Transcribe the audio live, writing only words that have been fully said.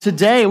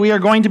Today, we are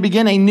going to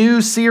begin a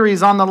new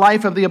series on the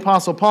life of the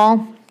Apostle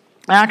Paul.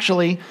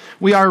 Actually,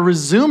 we are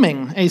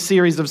resuming a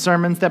series of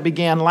sermons that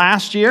began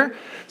last year.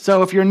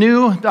 So if you're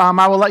new,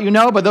 I will let you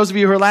know. But those of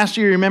you who are last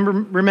year,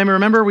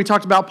 remember, we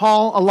talked about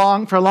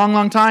Paul for a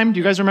long time. Do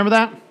you guys remember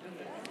that?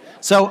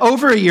 So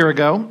over a year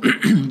ago,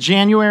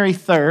 January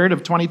 3rd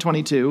of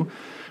 2022,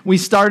 we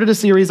started a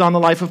series on the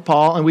life of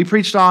Paul, and we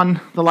preached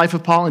on the life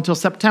of Paul until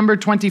September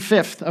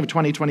 25th of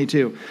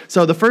 2022.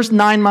 So the first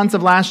 9 months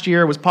of last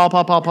year was Paul.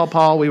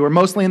 We were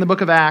mostly in the book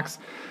of Acts.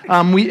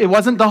 It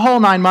wasn't the whole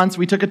 9 months.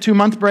 We took a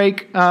 2-month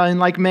break in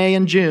like May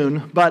and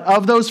June. But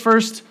of those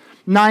first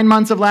 9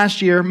 months of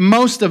last year,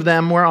 most of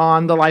them were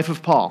on the life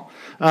of Paul.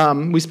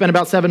 We spent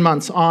about 7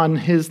 months on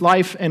his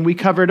life, and we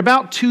covered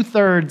about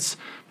 2/3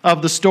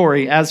 of the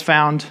story as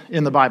found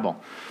in the Bible.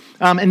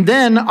 And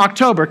then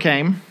October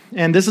came.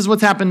 And this is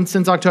what's happened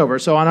since October.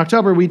 So on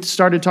October, we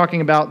started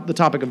talking about the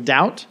topic of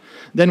doubt.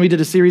 Then we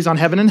did a series on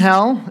heaven and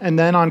hell, and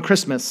then on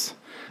Christmas.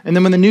 And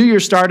then when the new year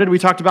started, we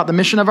talked about the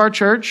mission of our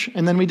church,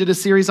 and then we did a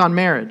series on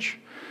marriage.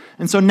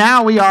 And so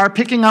now we are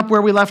picking up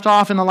where we left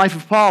off in the life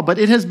of Paul, but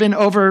it has been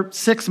over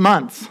 6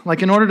 months.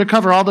 Like in order to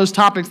cover all those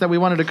topics that we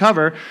wanted to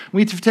cover,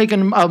 we've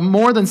taken a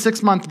more than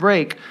 6-month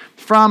break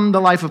from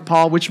the life of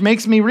Paul, which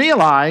makes me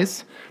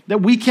realize that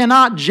we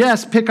cannot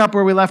just pick up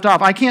where we left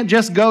off. I can't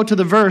just go to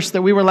the verse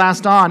that we were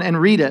last on and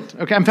read it.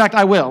 Okay, in fact,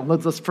 I will.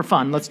 Let's for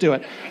fun. Let's do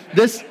it.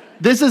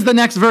 This is the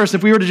next verse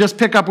if we were to just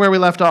pick up where we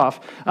left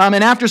off.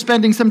 And after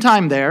spending some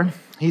time there,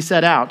 he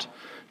set out,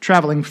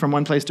 traveling from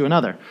one place to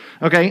another.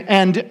 Okay,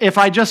 and if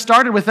I just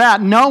started with that,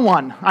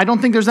 I don't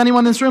think there's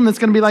anyone in this room that's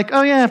going to be like,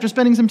 oh yeah, after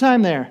spending some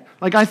time there.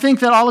 Like I think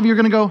that all of you are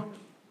going to go,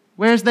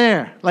 where's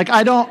there? Like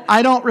I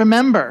don't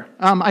remember.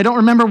 I don't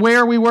remember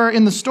where we were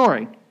in the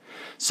story.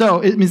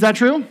 So, is that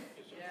true?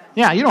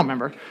 Yeah, you don't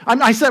remember.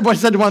 I said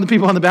to one of the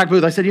people in the back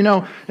booth, I said,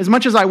 as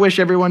much as I wish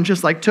everyone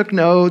just like took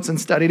notes and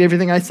studied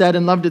everything I said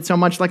and loved it so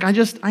much, like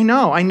I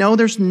know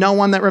there's no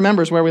one that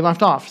remembers where we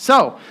left off.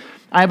 So,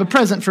 I have a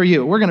present for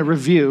you. We're going to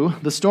review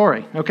the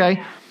story,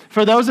 okay?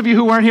 For those of you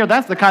who weren't here,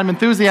 that's the kind of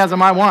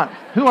enthusiasm I want.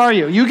 Who are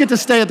you? You get to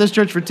stay at this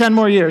church for 10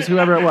 more years,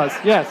 whoever it was.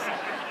 Yes.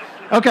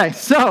 Okay,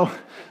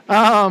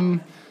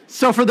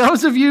 So for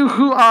those of you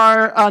who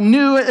are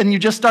new and you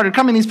just started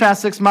coming these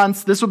past 6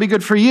 months, this will be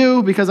good for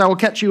you because I will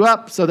catch you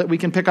up so that we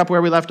can pick up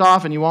where we left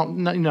off and you won't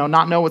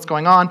not know what's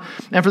going on.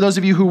 And for those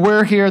of you who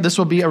were here, this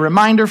will be a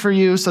reminder for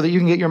you so that you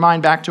can get your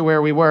mind back to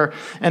where we were.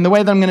 And the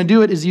way that I'm going to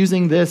do it is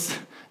using this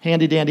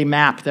handy-dandy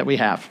map that we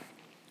have.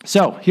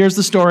 So here's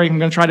the story. I'm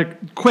going to try to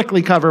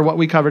quickly cover what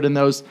we covered in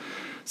those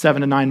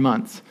 7 to 9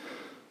 months.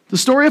 The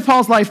story of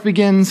Paul's life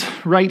begins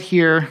right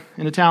here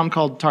in a town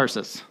called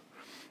Tarsus.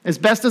 As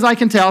best as I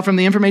can tell from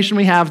the information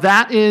we have,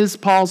 that is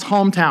Paul's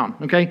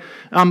hometown, okay?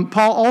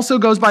 Paul also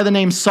goes by the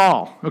name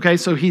Saul, okay?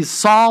 So he's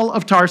Saul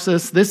of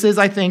Tarsus. This is,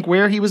 I think,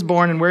 where he was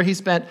born and where he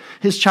spent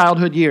his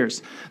childhood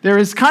years. There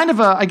is kind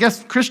of a,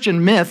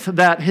 Christian myth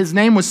that his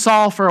name was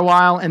Saul for a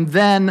while, and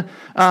then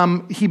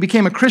he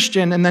became a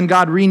Christian, and then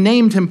God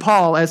renamed him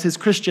Paul as his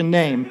Christian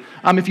name.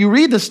 If you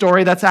read the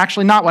story, that's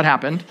actually not what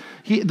happened.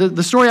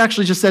 The story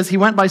actually just says he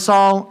went by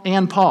Saul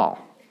and Paul.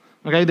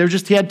 Okay,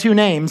 he had 2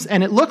 names,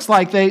 and it looks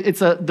like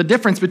the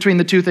difference between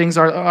the 2 things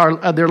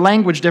are their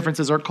language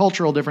differences or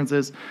cultural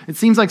differences. It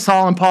seems like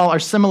Saul and Paul are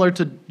similar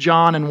to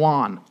John and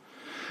Juan.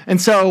 And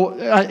so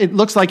it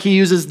looks like he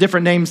uses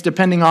different names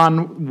depending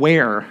on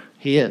where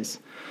he is.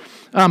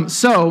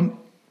 So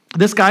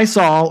this guy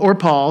Saul, or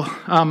Paul,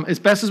 as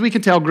best as we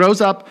can tell,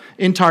 grows up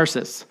in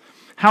Tarsus.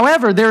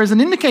 However, there is an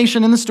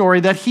indication in the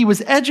story that he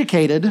was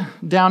educated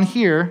down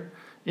here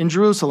in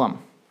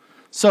Jerusalem.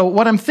 So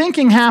what I'm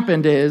thinking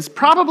happened is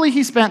probably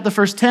he spent the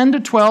first 10 to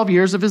 12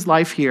 years of his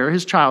life here,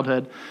 his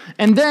childhood,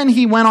 and then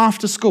he went off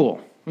to school,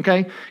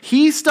 okay?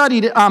 He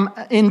studied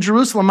in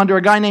Jerusalem under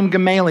a guy named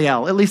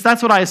Gamaliel. At least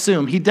that's what I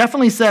assume. He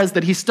definitely says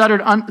that he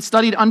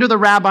studied under the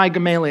rabbi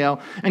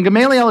Gamaliel, and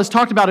Gamaliel is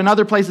talked about in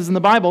other places in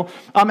the Bible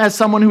as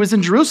someone who was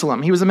in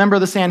Jerusalem. He was a member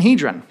of the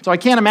Sanhedrin. So I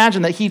can't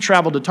imagine that he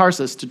traveled to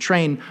Tarsus to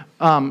train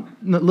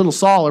little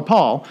Saul or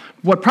Paul.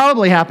 What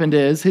probably happened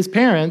is his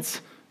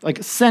parents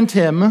sent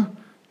him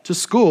to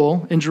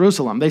school in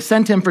Jerusalem. They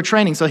sent him for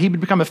training so he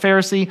would become a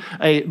Pharisee,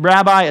 a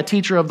rabbi, a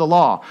teacher of the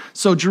law.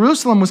 So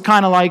Jerusalem was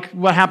kind of like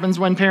what happens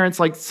when parents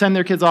send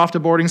their kids off to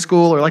boarding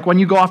school or when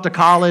you go off to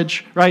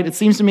college, right? It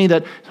seems to me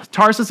that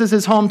Tarsus is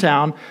his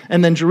hometown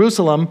and then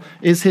Jerusalem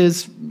is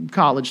his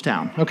college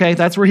town, okay?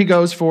 That's where he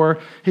goes for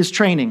his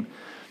training.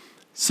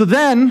 So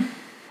then,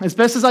 as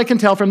best as I can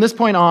tell from this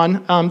point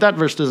on, that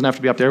verse doesn't have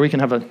to be up there. We can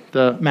have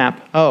the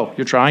map. Oh,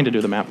 you're trying to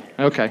do the map.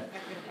 Okay.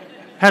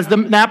 Has the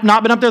map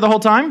not been up there the whole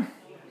time?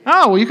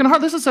 Oh, well, you can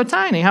this is so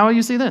tiny. How will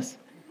you see this?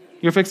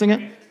 You're fixing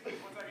it?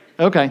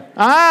 Okay.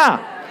 All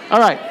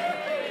right.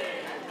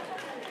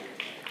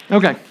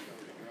 Okay.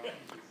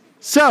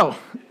 So,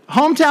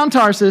 hometown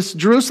Tarsus,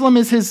 Jerusalem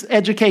is his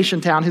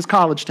education town, his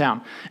college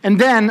town. And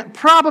then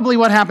probably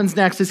what happens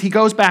next is he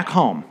goes back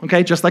home,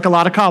 okay? Just like a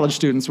lot of college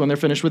students when they're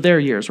finished with their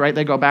years, right?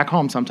 They go back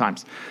home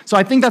sometimes. So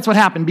I think that's what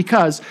happened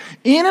because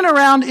in and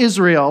around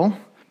Israel,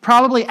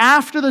 probably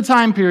after the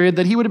time period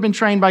that he would have been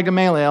trained by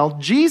Gamaliel,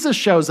 Jesus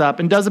shows up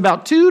and does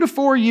about 2 to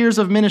 4 years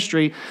of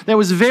ministry that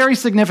was very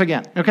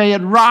significant. Okay,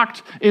 it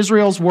rocked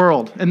Israel's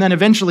world and then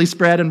eventually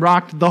spread and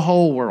rocked the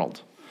whole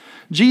world.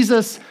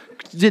 Jesus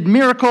did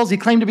miracles. He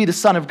claimed to be the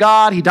Son of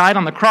God. He died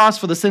on the cross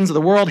for the sins of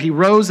the world. He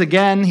rose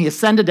again. He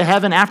ascended to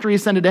heaven. After he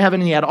ascended to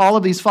heaven, he had all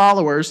of these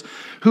followers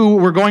who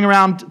were going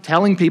around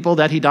telling people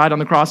that he died on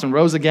the cross and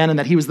rose again and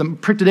that he was the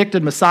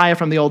predicted Messiah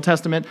from the Old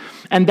Testament.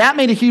 And that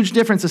made a huge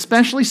difference,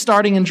 especially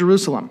starting in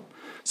Jerusalem.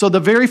 So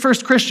the very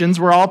first Christians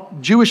were all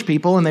Jewish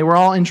people, and they were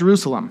all in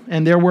Jerusalem.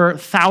 And there were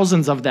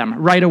thousands of them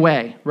right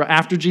away,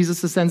 after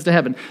Jesus ascends to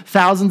heaven.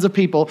 Thousands of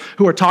people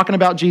who are talking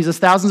about Jesus,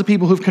 thousands of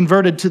people who've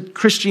converted to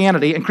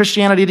Christianity. And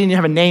Christianity didn't even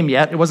have a name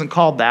yet. It wasn't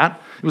called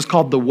that. It was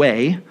called the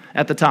Way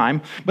at the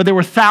time. But there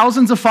were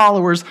thousands of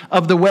followers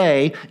of the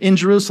Way in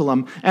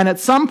Jerusalem. And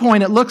at some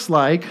point, it looks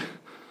like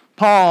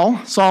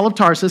Paul, Saul of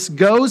Tarsus,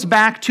 goes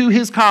back to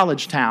his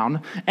college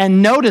town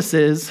and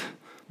notices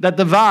that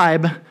the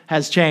vibe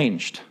has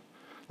changed.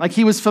 Like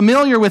he was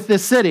familiar with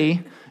this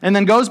city and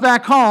then goes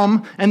back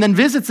home and then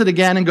visits it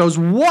again and goes,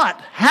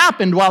 what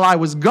happened while I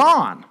was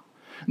gone?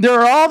 There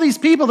are all these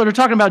people that are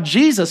talking about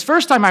Jesus.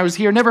 First time I was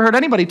here, never heard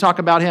anybody talk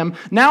about him.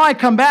 Now I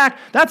come back,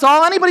 that's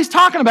all anybody's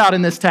talking about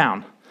in this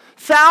town.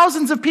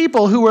 Thousands of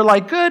people who were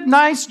like good,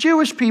 nice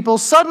Jewish people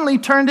suddenly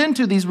turned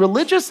into these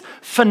religious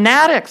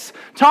fanatics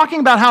talking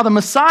about how the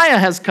Messiah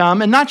has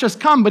come, and not just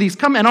come, but he's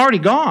come and already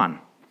gone.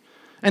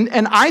 And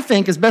I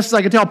think, as best as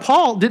I could tell,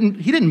 Paul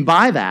didn't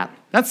buy that.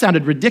 That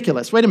sounded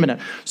ridiculous. Wait a minute.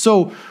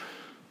 So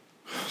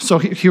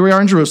here we are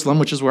in Jerusalem,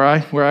 which is where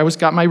I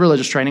got my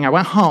religious training. I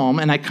went home,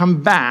 and I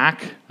come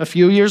back a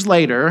few years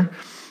later,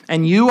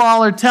 and you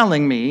all are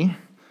telling me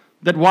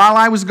that while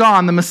I was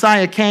gone, the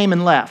Messiah came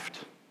and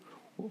left.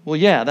 Well,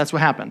 yeah, that's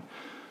what happened.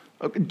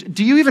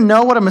 Do you even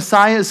know what a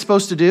Messiah is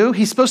supposed to do?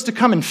 He's supposed to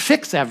come and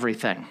fix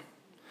everything.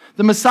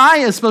 The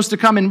Messiah is supposed to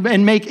come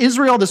and make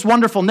Israel this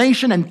wonderful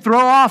nation and throw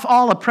off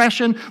all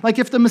oppression. Like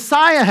if the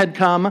Messiah had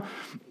come,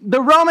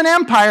 the Roman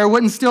Empire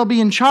wouldn't still be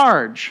in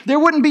charge. There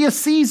wouldn't be a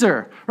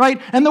Caesar, right?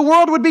 And the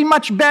world would be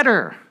much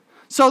better.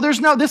 So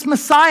this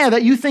Messiah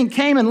that you think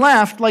came and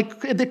left,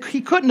 like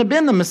he couldn't have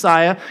been the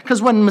Messiah,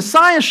 because when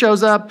Messiah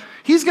shows up,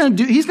 he's going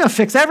to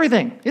fix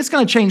everything. It's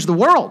going to change the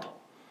world.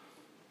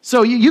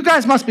 So you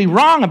guys must be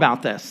wrong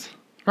about this,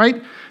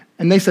 right?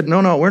 And they said,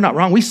 no, we're not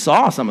wrong. We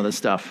saw some of this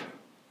stuff.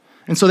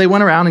 And so they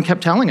went around and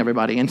kept telling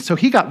everybody. And so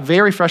he got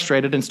very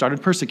frustrated and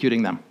started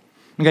persecuting them.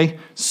 Okay?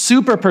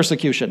 Super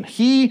persecution.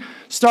 He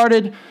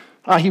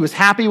was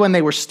happy when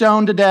they were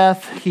stoned to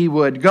death. He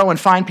would go and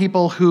find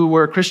people who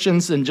were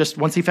Christians, and just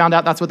once he found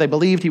out that's what they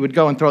believed, he would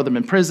go and throw them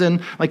in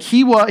prison. Like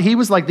he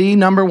was like the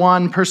number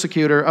one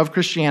persecutor of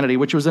Christianity,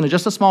 which was in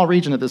just a small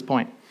region at this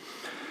point.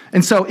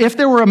 And so if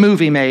there were a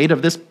movie made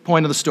of this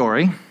point of the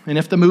story, and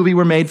if the movie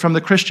were made from the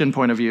Christian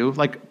point of view,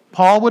 like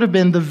Paul would have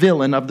been the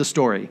villain of the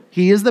story.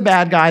 He is the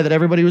bad guy that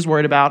everybody was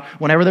worried about.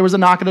 Whenever there was a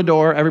knock at a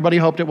door, everybody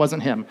hoped it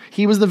wasn't him.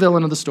 He was the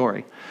villain of the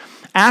story.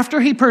 After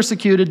he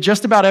persecuted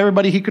just about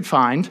everybody he could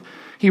find,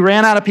 he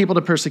ran out of people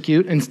to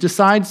persecute and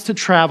decides to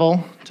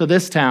travel to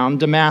this town,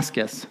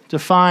 Damascus, to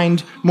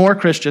find more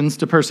Christians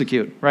to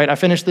persecute, right? I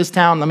finished this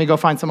town, let me go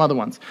find some other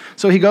ones.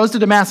 So he goes to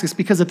Damascus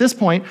because at this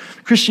point,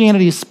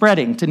 Christianity is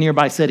spreading to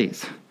nearby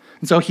cities.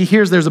 And so he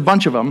hears there's a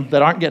bunch of them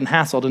that aren't getting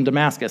hassled in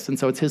Damascus, and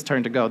so it's his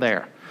turn to go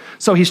there.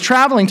 So he's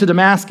traveling to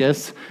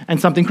Damascus,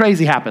 and something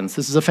crazy happens.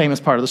 This is a famous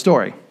part of the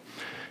story.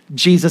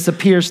 Jesus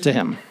appears to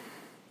him,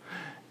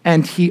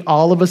 and he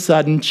all of a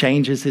sudden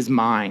changes his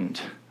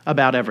mind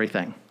about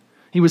everything.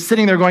 He was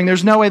sitting there going,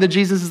 there's no way that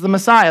Jesus is the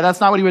Messiah. That's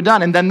not what he would have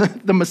done. And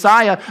then the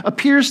Messiah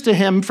appears to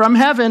him from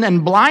heaven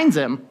and blinds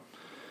him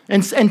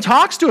and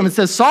talks to him and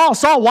says,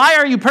 Saul, why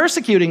are you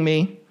persecuting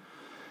me?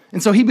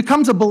 And so he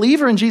becomes a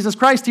believer in Jesus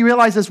Christ. He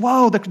realizes,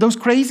 whoa, those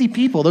crazy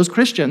people, those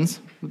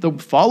Christians, the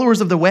followers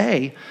of the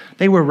way,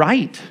 they were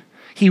right.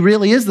 He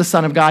really is the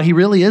Son of God. He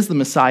really is the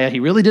Messiah. He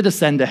really did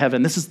ascend to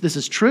heaven. This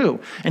is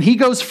true. And he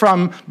goes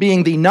from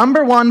being the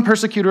number one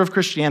persecutor of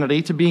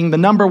Christianity to being the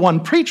number one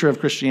preacher of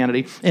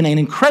Christianity in an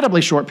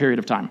incredibly short period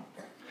of time.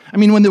 I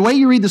mean, when the way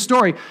you read the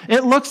story,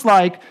 it looks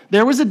like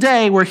there was a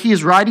day where he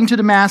is riding to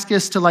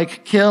Damascus to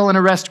kill and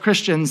arrest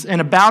Christians, and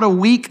about a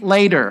week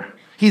later,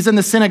 he's in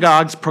the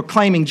synagogues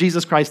proclaiming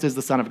Jesus Christ is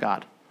the Son of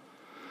God.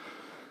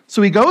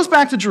 So he goes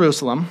back to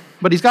Jerusalem,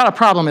 but he's got a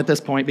problem at this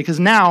point because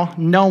now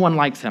no one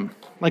likes him.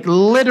 Like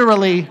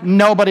literally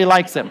nobody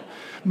likes him.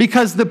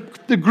 Because the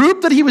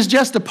group that he was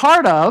just a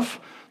part of,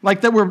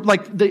 that were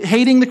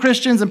hating the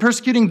Christians and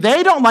persecuting,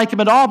 they don't like him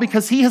at all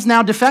because he has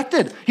now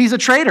defected. He's a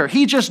traitor.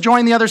 He just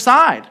joined the other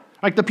side.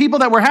 Like the people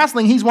that were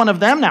hassling, he's one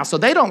of them now, so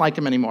they don't like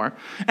him anymore.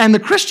 And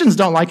the Christians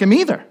don't like him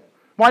either.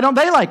 Why don't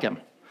they like him?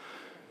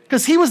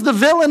 Because he was the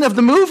villain of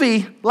the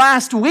movie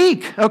last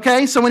week,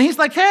 okay? So when he's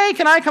like, hey,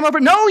 can I come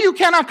over? No, you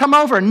cannot come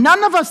over.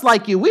 None of us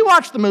like you. We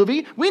watched the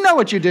movie. We know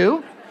what you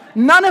do.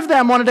 None of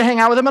them wanted to hang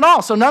out with him at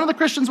all. So none of the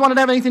Christians wanted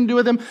to have anything to do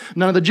with him.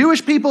 None of the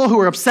Jewish people who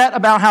were upset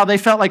about how they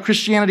felt like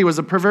Christianity was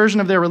a perversion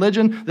of their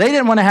religion, they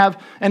didn't want to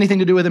have anything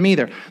to do with him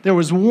either. There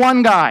was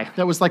one guy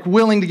that was like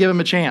willing to give him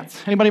a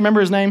chance. Anybody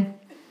remember his name?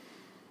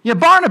 Yeah,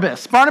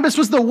 Barnabas. Barnabas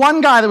was the one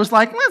guy that was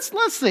like,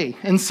 let's see.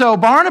 And so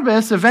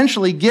Barnabas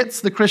eventually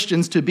gets the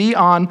Christians to be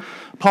on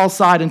Paul's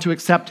side and to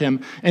accept him.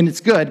 And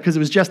it's good because it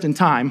was just in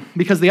time,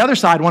 because the other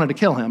side wanted to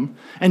kill him.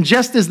 And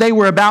just as they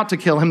were about to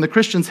kill him, the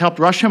Christians helped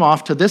rush him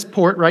off to this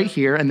port right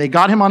here, and they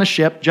got him on a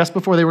ship just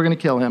before they were going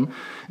to kill him.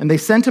 And they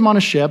sent him on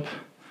a ship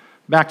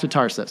back to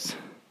Tarsus.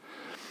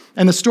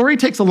 And the story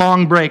takes a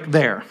long break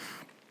there.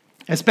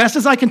 As best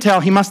as I can tell,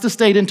 he must have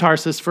stayed in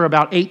Tarsus for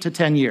about 8 to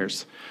 10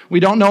 years. We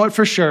don't know it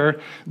for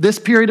sure. This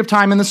period of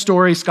time in the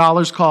story,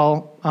 scholars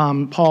call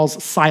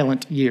Paul's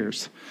silent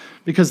years,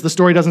 because the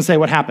story doesn't say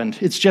what happened.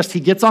 It's just he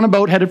gets on a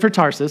boat headed for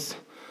Tarsus,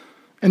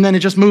 and then it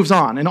just moves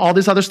on, and all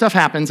this other stuff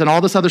happens, and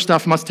all this other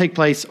stuff must take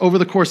place over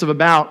the course of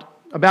about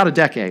a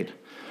decade.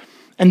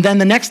 And then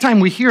the next time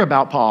we hear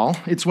about Paul,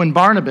 it's when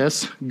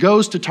Barnabas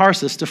goes to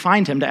Tarsus to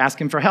find him to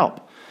ask him for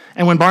help.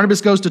 And when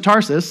Barnabas goes to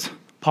Tarsus,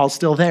 Paul's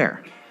still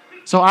there.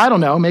 So I don't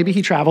know, maybe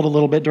he traveled a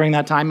little bit during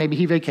that time, maybe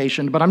he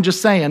vacationed, but I'm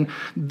just saying,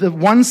 the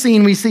one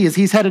scene we see is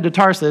he's headed to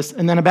Tarsus,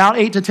 and then about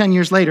 8 to 10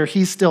 years later,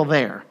 he's still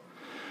there.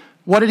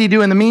 What did he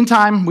do in the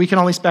meantime? We can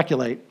only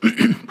speculate.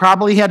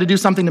 Probably he had to do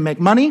something to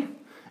make money,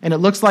 and it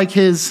looks like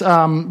his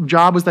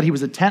job was that he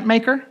was a tent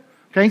maker.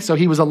 Okay, so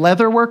he was a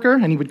leather worker,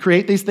 and he would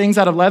create these things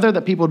out of leather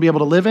that people would be able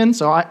to live in.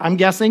 So I'm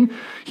guessing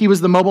he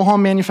was the mobile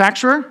home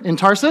manufacturer in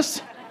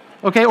Tarsus.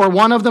 Okay, or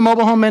one of the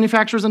mobile home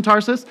manufacturers in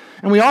Tarsus.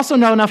 And we also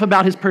know enough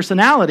about his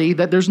personality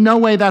that there's no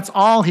way that's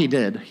all he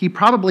did. He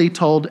probably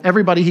told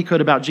everybody he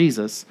could about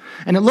Jesus.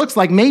 And it looks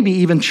like maybe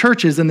even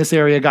churches in this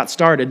area got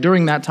started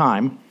during that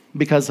time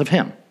because of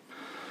him.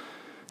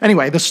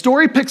 Anyway, the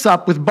story picks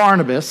up with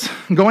Barnabas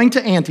going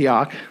to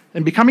Antioch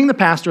and becoming the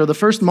pastor of the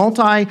first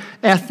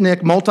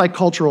multi-ethnic,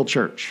 multicultural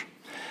church.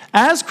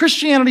 As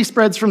Christianity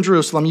spreads from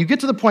Jerusalem, you get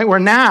to the point where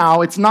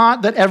now it's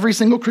not that every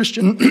single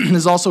Christian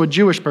is also a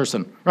Jewish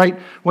person, right?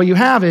 What you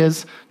have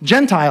is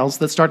Gentiles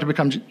that start to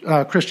become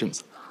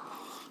Christians.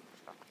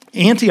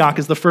 Antioch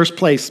is the first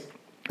place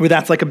where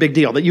that's like a big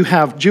deal, that you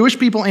have Jewish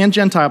people and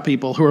Gentile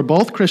people who are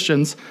both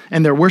Christians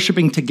and they're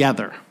worshiping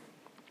together.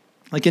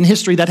 Like in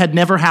history, that had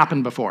never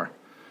happened before.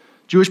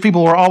 Jewish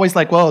people were always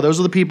like, whoa, those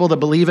are the people that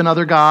believe in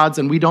other gods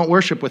and we don't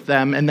worship with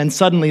them. And then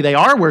suddenly they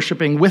are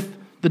worshiping with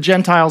the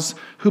Gentiles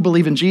who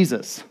believe in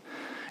Jesus.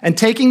 And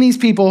taking these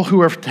people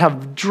who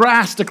have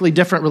drastically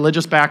different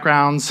religious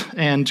backgrounds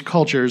and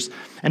cultures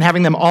and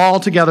having them all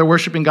together,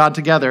 worshiping God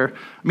together,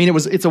 I mean,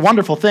 it's a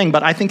wonderful thing,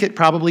 but I think it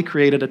probably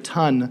created a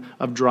ton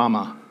of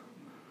drama.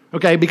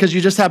 Okay, because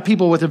you just have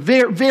people with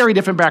very, very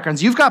different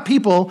backgrounds. You've got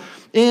people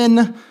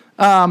in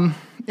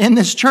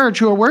this church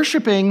who are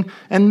worshiping,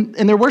 and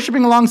they're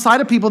worshiping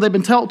alongside of people they've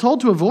been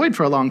told to avoid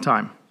for a long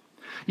time.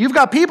 You've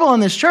got people in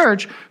this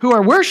church who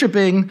are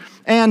worshiping,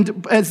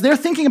 and as they're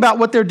thinking about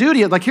what their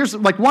duty is, like here's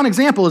like one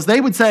example is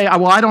they would say,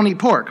 well, I don't eat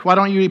pork. Why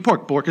don't you eat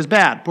pork? Pork is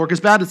bad. Pork is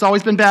bad. It's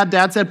always been bad.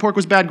 Dad said pork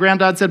was bad.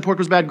 Granddad said pork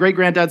was bad.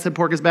 Great-granddad said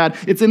pork is bad.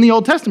 It's in the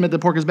Old Testament that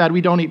pork is bad.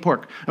 We don't eat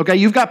pork. Okay,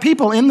 you've got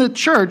people in the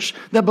church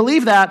that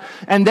believe that,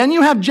 and then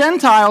you have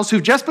Gentiles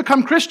who've just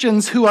become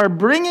Christians who are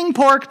bringing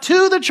pork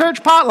to the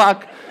church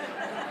potluck.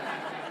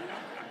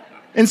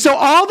 And so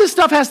all this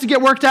stuff has to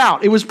get worked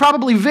out. It was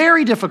probably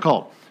very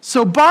difficult.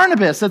 So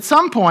Barnabas, at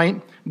some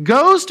point,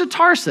 goes to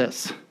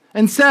Tarsus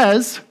and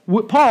says,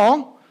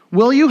 Paul,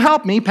 will you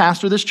help me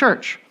pastor this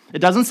church? It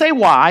doesn't say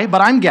why,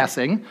 but I'm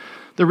guessing.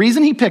 The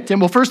reason he picked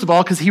him, well, first of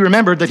all, because he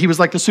remembered that he was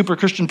like the super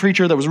Christian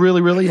preacher that was really,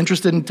 really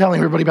interested in telling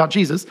everybody about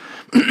Jesus.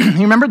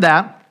 He remembered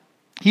that.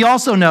 He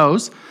also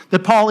knows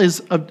that Paul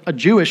is a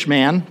Jewish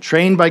man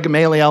trained by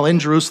Gamaliel in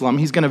Jerusalem.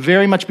 He's going to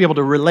very much be able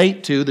to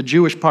relate to the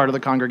Jewish part of the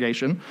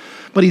congregation.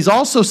 But he's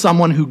also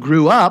someone who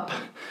grew up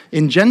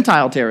in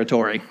Gentile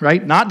territory,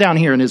 right? Not down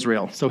here in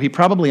Israel. So he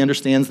probably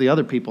understands the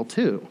other people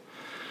too.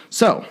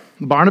 So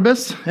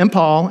Barnabas and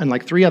Paul and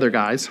like 3 other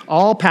guys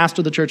all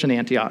pastored the church in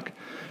Antioch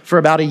for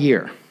about a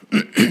year.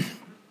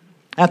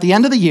 At the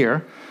end of the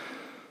year,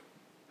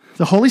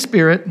 the Holy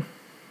Spirit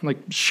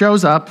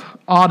shows up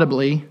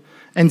audibly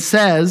and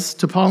says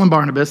to Paul and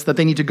Barnabas that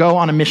they need to go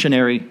on a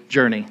missionary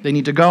journey. They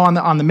need to go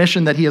on the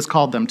mission that he has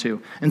called them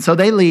to. And so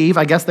they leave.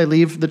 I guess they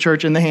leave the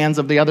church in the hands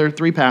of the other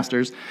 3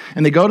 pastors.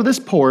 And they go to this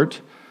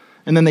port,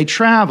 and then they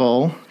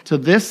travel to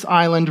this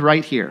island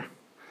right here.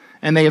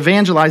 And they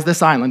evangelize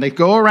this island. They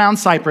go around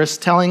Cyprus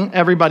telling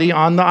everybody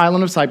on the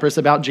island of Cyprus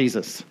about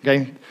Jesus.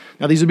 Okay?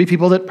 Now, these would be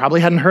people that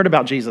probably hadn't heard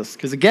about Jesus.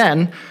 Because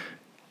again,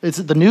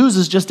 the news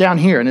is just down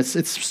here, and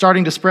it's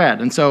starting to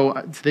spread. And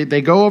so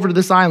they go over to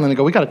this island and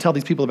go, we got to tell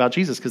these people about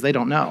Jesus because they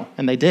don't know.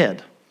 And they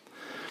did.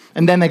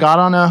 And then they got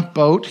on a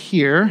boat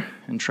here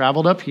and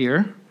traveled up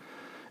here.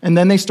 And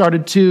then they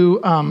started to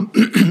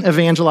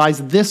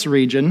evangelize this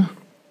region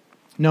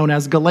known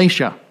as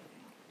Galatia.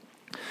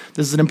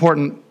 This is an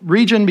important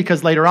region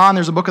because later on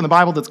there's a book in the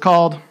Bible that's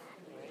called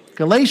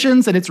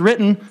Galatians, and it's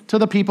written to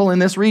the people in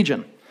this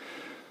region.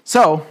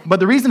 But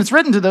the reason it's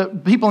written to the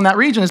people in that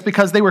region is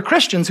because they were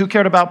Christians who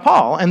cared about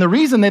Paul. And the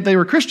reason that they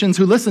were Christians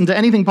who listened to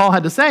anything Paul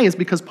had to say is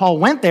because Paul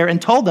went there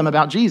and told them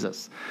about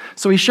Jesus.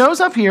 So he shows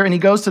up here and he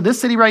goes to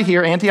this city right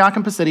here, Antioch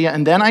and Pisidia,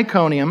 and then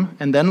Iconium,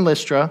 and then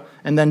Lystra,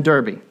 and then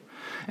Derbe.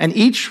 And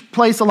each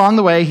place along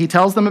the way, he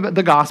tells them about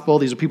the gospel.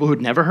 These are people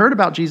who'd never heard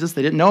about Jesus.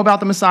 They didn't know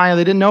about the Messiah.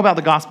 They didn't know about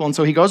the gospel. And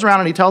so he goes around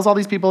and he tells all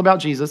these people about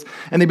Jesus,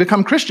 and they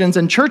become Christians,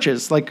 and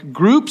churches, like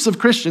groups of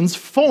Christians,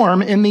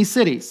 form in these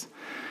cities.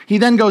 He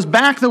then goes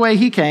back the way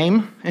he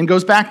came and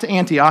goes back to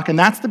Antioch, and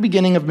that's the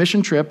beginning of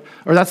mission trip,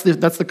 or that's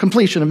the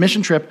completion of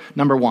mission trip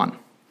number 1.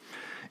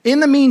 In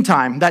the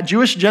meantime, that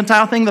Jewish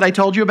Gentile thing that I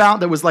told you about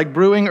that was like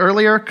brewing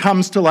earlier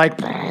comes to like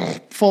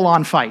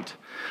full-on fight.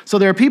 So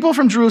there are people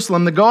from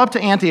Jerusalem that go up to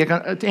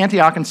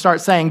Antioch and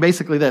start saying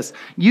basically this: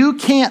 you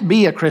can't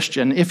be a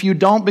Christian if you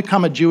don't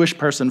become a Jewish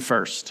person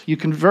first. You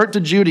convert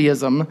to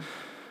Judaism,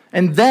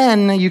 and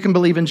then you can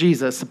believe in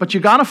Jesus. But you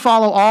got to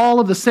follow all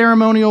of the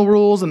ceremonial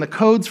rules and the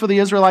codes for the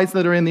Israelites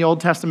that are in the Old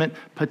Testament,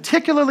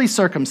 particularly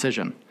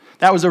circumcision.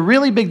 That was a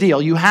really big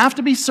deal. You have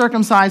to be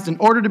circumcised in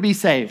order to be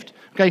saved.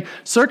 Okay,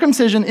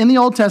 circumcision in the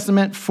Old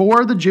Testament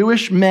for the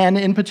Jewish men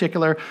in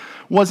particular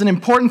was an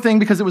important thing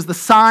because it was the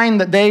sign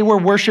that they were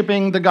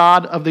worshiping the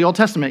God of the Old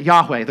Testament,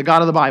 Yahweh, the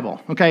God of the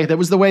Bible. Okay, that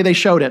was the way they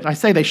showed it. I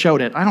say they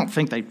showed it. I don't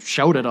think they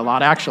showed it a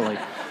lot, actually.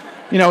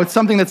 It's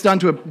something that's done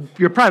to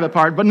your private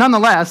part, but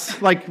nonetheless,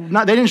 they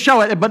didn't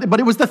show it, but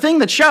it was the thing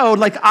that showed,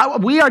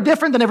 we are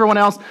different than everyone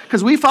else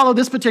because we follow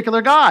this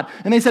particular God.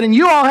 And they said, and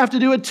you all have to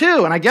do it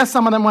too. And I guess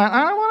some of them went,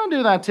 I don't want to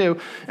do that too.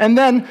 And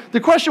then the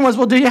question was,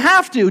 well, do you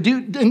have to?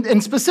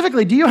 And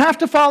specifically, do you have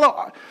to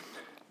follow?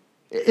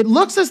 It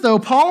looks as though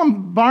Paul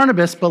and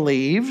Barnabas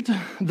believed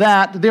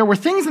that there were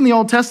things in the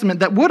Old Testament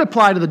that would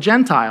apply to the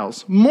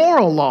Gentiles,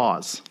 moral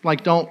laws,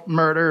 like don't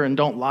murder and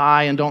don't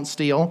lie and don't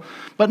steal,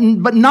 but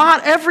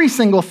not every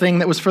single thing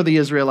that was for the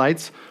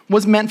Israelites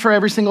was meant for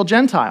every single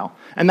Gentile.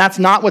 And that's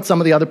not what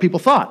some of the other people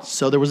thought.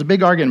 So there was a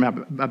big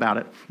argument about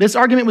it. This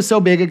argument was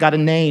so big it got a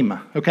name,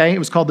 okay? It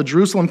was called the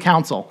Jerusalem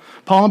Council.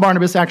 Paul and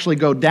Barnabas actually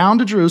go down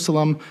to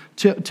Jerusalem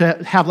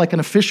to have like an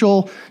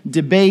official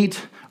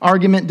debate,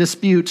 argument,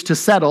 dispute to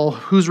settle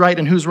who's right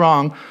and who's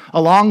wrong,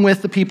 along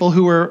with the people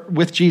who were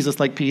with Jesus,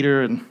 like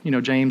Peter and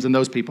James and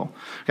those people.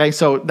 Okay,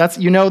 so that's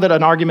that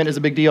an argument is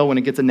a big deal when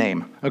it gets a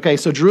name. Okay,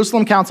 so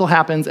Jerusalem Council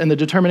happens, and the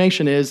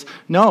determination is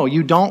no,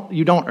 you don't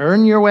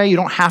earn your way. You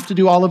don't have to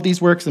do all of these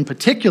works, and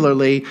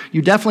particularly,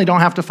 you definitely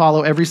don't have to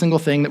follow every single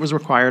thing that was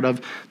required of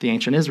the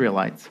ancient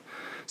Israelites.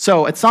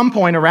 So at some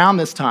point around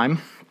this time,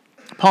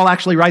 Paul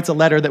actually writes a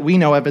letter that we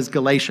know of as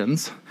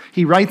Galatians.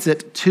 He writes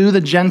it to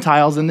the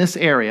Gentiles in this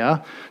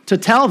area to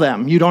tell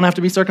them you don't have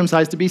to be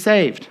circumcised to be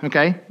saved,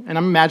 okay? And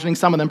I'm imagining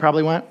some of them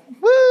probably went,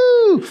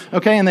 woo,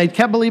 okay? And they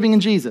kept believing in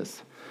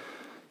Jesus.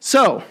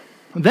 So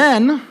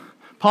then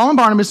Paul and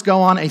Barnabas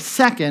go on a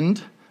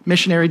second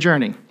missionary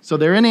journey. So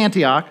they're in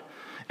Antioch,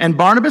 and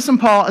Barnabas and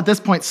Paul at this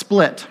point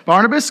split.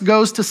 Barnabas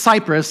goes to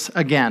Cyprus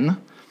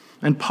again,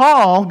 and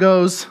Paul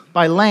goes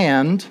by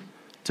land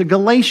to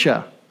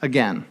Galatia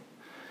again.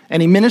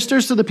 And he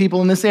ministers to the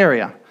people in this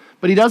area.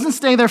 But he doesn't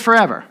stay there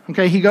forever,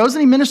 okay? He goes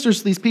and he ministers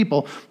to these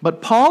people,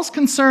 but Paul's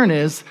concern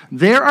is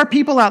there are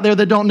people out there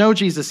that don't know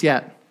Jesus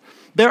yet.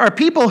 There are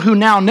people who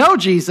now know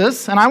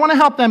Jesus, and I want to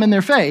help them in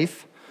their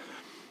faith,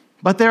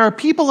 but there are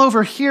people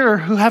over here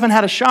who haven't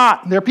had a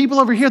shot. There are people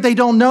over here, they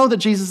don't know that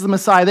Jesus is the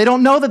Messiah. They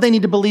don't know that they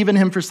need to believe in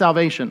him for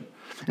salvation.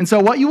 And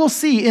so what you will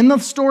see in the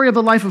story of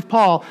the life of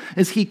Paul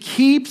is he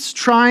keeps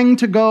trying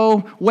to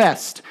go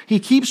west. He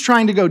keeps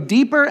trying to go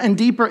deeper and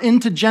deeper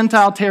into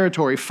Gentile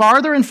territory,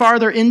 farther and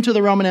farther into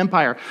the Roman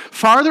Empire,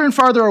 farther and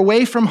farther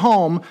away from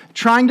home,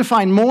 trying to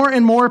find more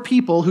and more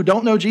people who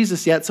don't know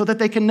Jesus yet so that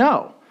they can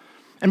know.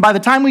 And by the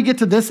time we get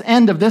to this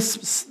end of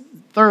this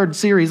third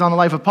series on the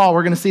life of Paul,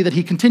 we're going to see that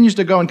he continues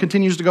to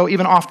go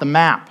even off the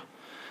map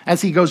as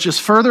he goes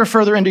just further and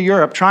further into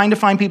Europe, trying to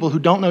find people who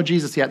don't know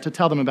Jesus yet to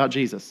tell them about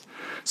Jesus.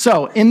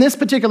 So in this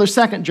particular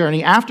second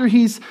journey, after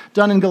he's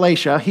done in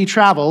Galatia, he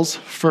travels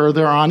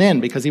further on in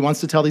because he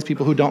wants to tell these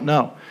people who don't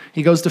know.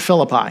 He goes to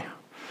Philippi.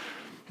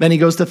 Then he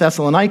goes to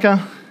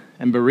Thessalonica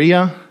and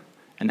Berea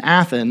and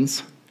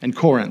Athens and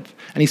Corinth.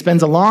 And he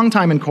spends a long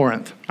time in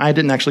Corinth. I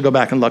didn't actually go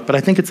back and look, but I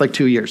think it's like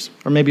 2 years.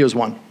 Or maybe it was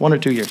 1 or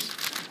 2 years.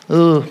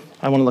 Ugh,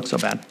 I want to look so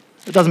bad.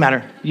 It doesn't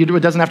matter. It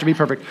doesn't have to be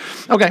perfect.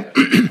 Okay.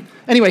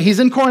 Anyway, he's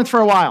in Corinth for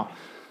a while.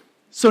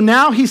 So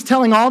now he's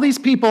telling all these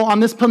people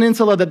on this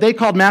peninsula that they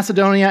called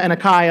Macedonia and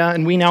Achaia,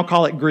 and we now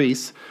call it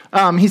Greece.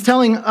 He's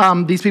telling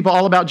these people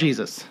all about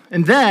Jesus.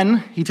 And then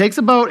he takes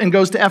a boat and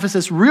goes to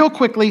Ephesus real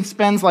quickly,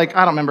 spends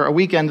a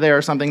weekend there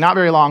or something, not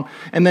very long,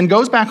 and then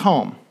goes back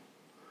home.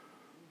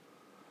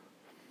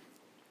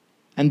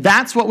 And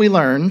that's what we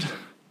learned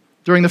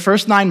during the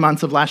first 9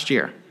 months of last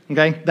year.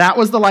 Okay? That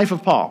was the life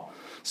of Paul.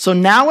 So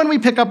now when we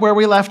pick up where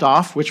we left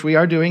off, which we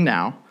are doing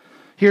now,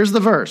 here's the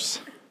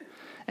verse.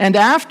 And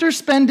after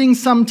spending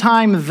some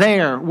time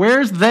there,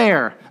 where's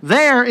there?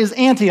 There is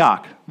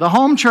Antioch, the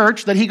home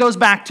church that he goes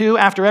back to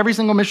after every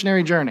single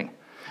missionary journey.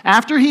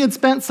 After he had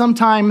spent some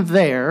time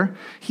there,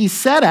 he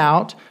set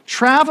out,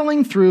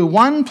 traveling through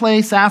one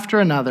place after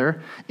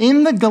another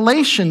in the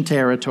Galatian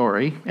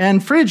territory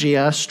and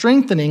Phrygia,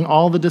 strengthening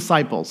all the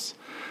disciples.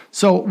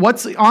 So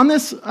what's on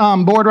this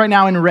board right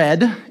now in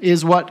red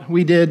is what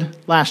we did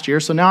last year.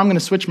 So now I'm going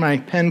to switch my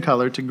pen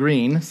color to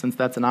green, since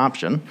that's an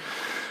option.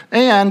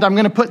 And I'm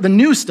going to put the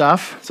new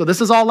stuff. So this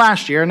is all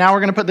last year. Now we're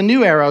going to put the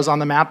new arrows on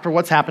the map for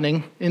what's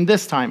happening in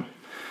this time.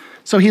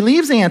 So he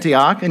leaves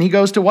Antioch, and he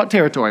goes to what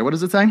territory? What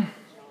does it say?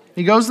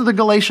 He goes to the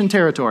Galatian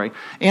territory.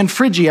 And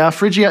Phrygia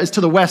is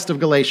to the west of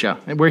Galatia,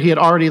 where he had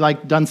already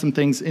done some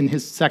things in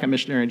his second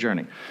missionary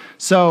journey.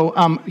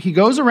 So he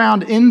goes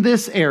around in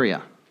this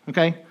area,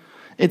 okay?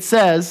 It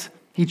says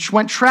he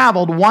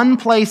traveled one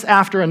place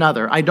after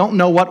another. I don't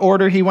know what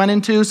order he went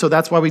into, so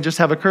that's why we just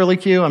have a curly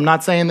Q. I'm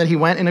not saying that he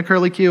went in a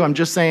curly Q. I'm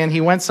just saying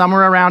he went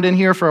somewhere around in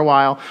here for a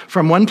while,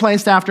 from one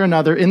place after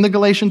another in the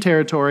Galatian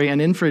territory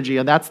and in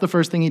Phrygia. That's the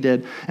first thing he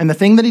did. And the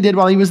thing that he did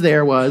while he was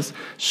there was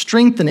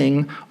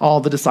strengthening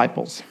all the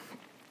disciples.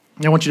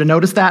 And I want you to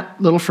notice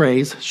that little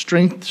phrase,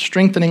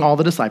 strengthening all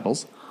the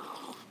disciples,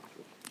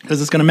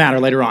 because it's going to matter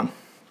later on.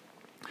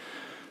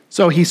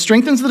 So he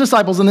strengthens the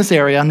disciples in this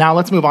area. Now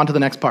let's move on to the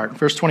next part,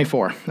 verse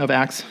 24 of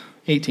Acts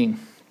 18.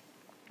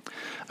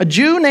 A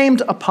Jew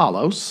named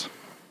Apollos,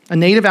 a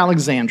native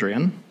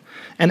Alexandrian,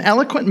 an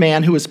eloquent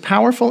man who was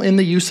powerful in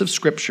the use of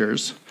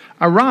scriptures,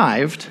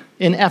 arrived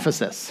in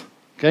Ephesus.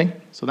 Okay,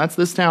 so that's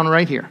this town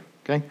right here.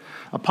 Okay,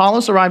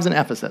 Apollos arrives in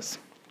Ephesus.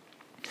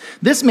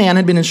 This man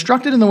had been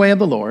instructed in the way of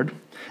the Lord,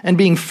 and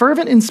being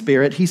fervent in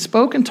spirit, he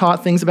spoke and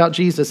taught things about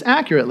Jesus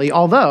accurately,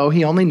 although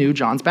he only knew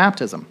John's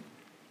baptism.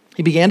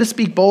 He began to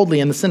speak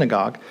boldly in the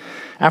synagogue.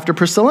 After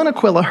Priscilla and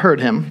Aquila heard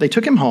him, they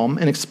took him home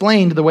and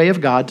explained the way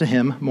of God to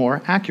him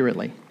more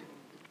accurately.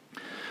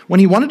 When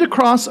he wanted to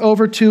cross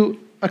over to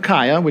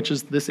Achaia, which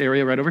is this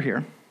area right over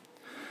here,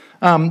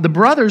 the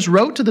brothers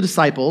wrote to the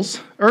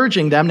disciples,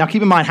 urging them. Now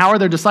keep in mind, how are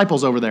there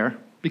disciples over there?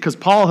 Because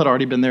Paul had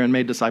already been there and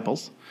made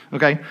disciples.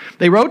 Okay,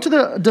 they wrote to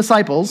the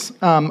disciples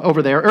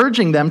over there,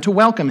 urging them to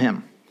welcome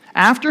him.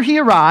 After he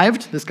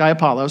arrived, this guy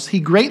Apollos, he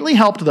greatly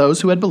helped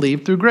those who had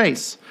believed through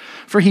grace.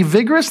 For he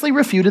vigorously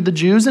refuted the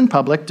Jews in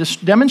public,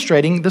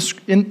 demonstrating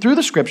through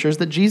the scriptures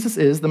that Jesus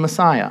is the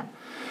Messiah.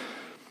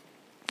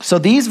 So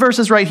these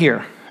verses right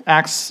here,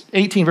 Acts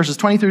 18, verses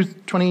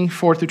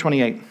 24 through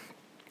 28.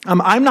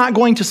 I'm not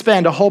going to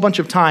spend a whole bunch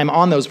of time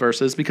on those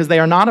verses because they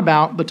are not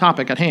about the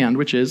topic at hand,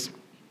 which is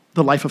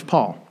the life of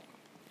Paul.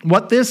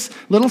 What this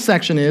little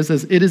section is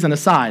it is an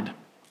aside.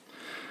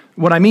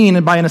 What I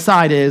mean by an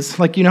aside is,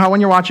 you know how when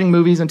you're watching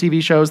movies and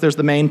TV shows, there's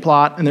the main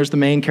plot and there's the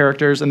main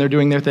characters and they're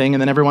doing their thing,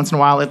 and then every once in a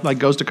while it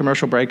goes to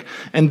commercial break,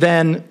 and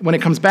then when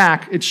it comes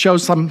back, it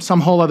shows some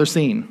whole other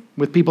scene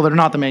with people that are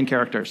not the main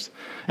characters.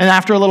 And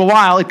after a little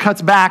while, it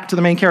cuts back to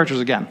the main characters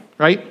again,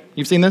 right?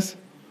 You've seen this?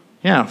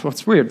 Yeah, well,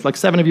 it's weird.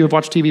 7 of you have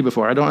watched TV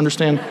before. I don't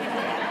understand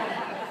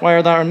why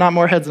are there not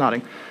more heads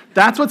nodding.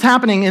 That's what's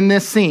happening in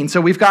this scene.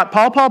 So we've got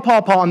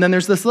Paul, and then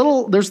there's this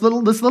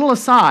little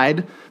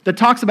aside that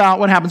talks about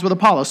what happens with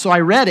Apollos. So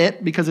I read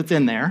it because it's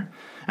in there,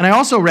 and I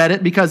also read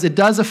it because it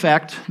does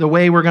affect the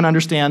way we're going to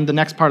understand the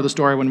next part of the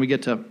story when we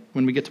get to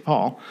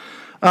Paul.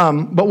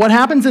 But what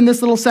happens in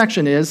this little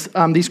section is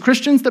these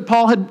Christians that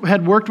Paul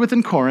had worked with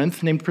in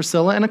Corinth, named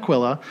Priscilla and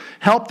Aquila,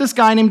 helped this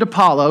guy named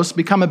Apollos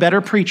become a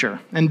better preacher.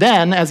 And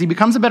then, as he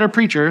becomes a better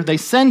preacher, they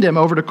send him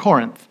over to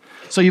Corinth.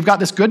 So you've got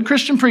this good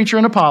Christian preacher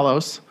in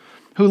Apollos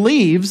who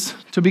leaves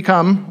to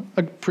become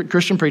a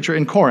Christian preacher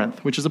in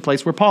Corinth, which is a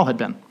place where Paul had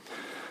been.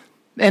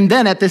 And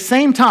then at the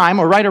same time,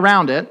 or right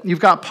around it,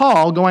 you've got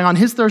Paul going on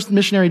his third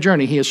missionary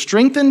journey. He has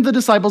strengthened the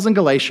disciples in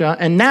Galatia,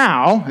 and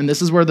now, and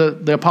this is where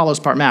the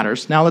Apollos part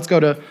matters, now let's go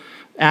to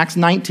Acts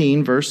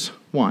 19, verse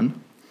 1.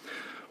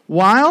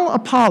 While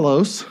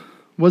Apollos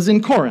was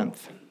in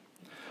Corinth,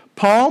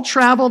 Paul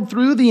traveled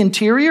through the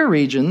interior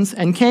regions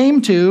and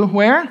came to,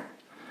 where?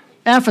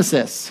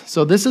 Ephesus.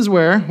 So this is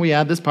where we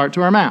add this part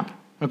to our map.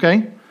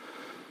 Okay?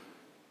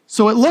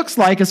 So it looks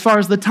like, as far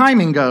as the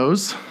timing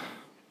goes,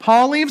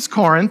 Paul leaves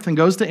Corinth and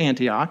goes to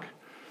Antioch.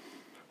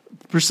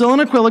 Priscilla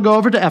and Aquila go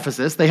over to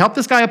Ephesus. They help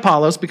this guy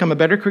Apollos become a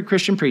better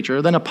Christian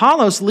preacher. Then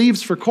Apollos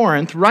leaves for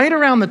Corinth right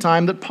around the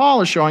time that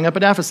Paul is showing up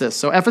at Ephesus.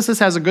 So Ephesus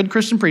has a good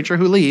Christian preacher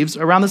who leaves.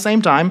 Around the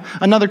same time,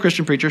 another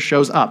Christian preacher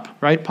shows up,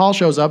 right? Paul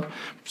shows up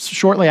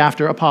shortly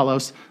after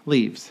Apollos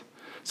leaves.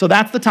 So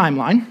that's the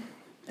timeline,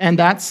 and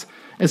that's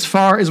as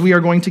far as we are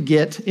going to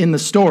get in the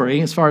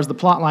story, as far as the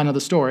plot line of the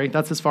story.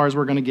 That's as far as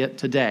we're going to get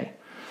today.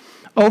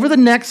 Over the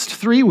next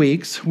 3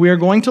 weeks, we are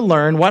going to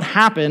learn what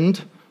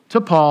happened to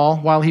Paul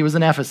while he was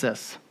in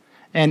Ephesus.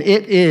 And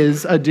it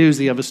is a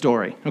doozy of a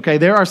story. Okay,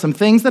 there are some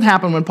things that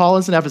happen when Paul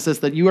is in Ephesus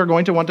that you are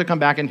going to want to come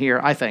back and hear,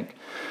 I think.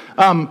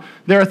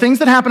 There are things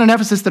that happen in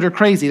Ephesus that are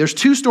crazy. There's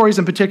 2 stories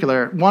in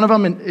particular. One of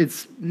them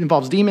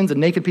involves demons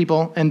and naked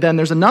people. And then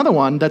there's another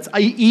one that's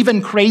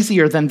even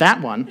crazier than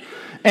that one.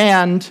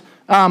 And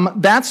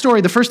That story,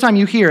 the first time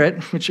you hear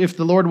it, which if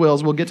the Lord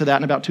wills, we'll get to that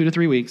in about 2 to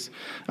 3 weeks.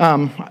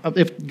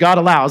 If God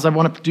allows, I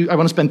want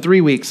to spend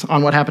 3 weeks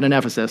on what happened in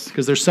Ephesus,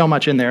 because there's so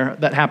much in there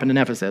that happened in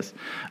Ephesus.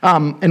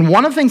 And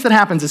one of the things that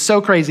happens is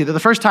so crazy that the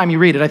first time you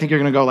read it, I think you're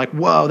going to go like,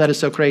 whoa, that is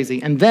so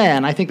crazy. And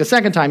then I think the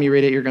second time you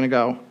read it, you're going to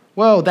go,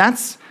 whoa,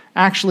 that's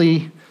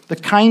actually the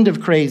kind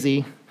of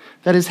crazy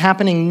that is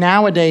happening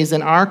nowadays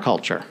in our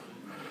culture.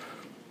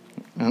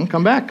 And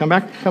come back.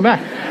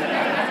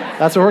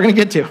 That's what we're going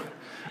to get to.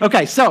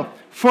 Okay, so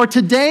for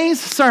today's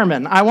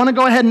sermon, I want to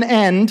go ahead and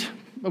end.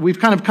 We've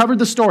kind of covered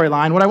the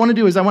storyline. What I want to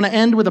do is I want to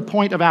end with a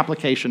point of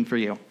application for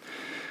you.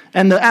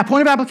 And the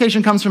point of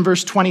application comes from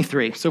verse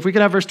 23. So if we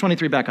could have verse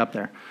 23 back up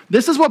there.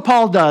 This is what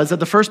Paul does at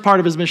the first part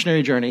of his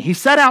missionary journey. He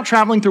set out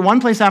traveling through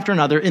one place after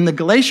another in the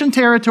Galatian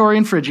territory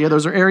and Phrygia.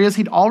 Those are areas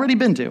he'd already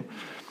been to.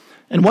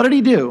 And what did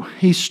he do?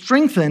 He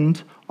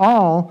strengthened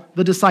all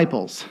the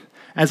disciples.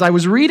 As I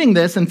was reading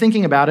this and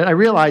thinking about it, I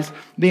realized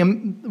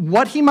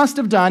what he must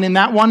have done in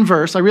that one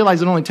verse. I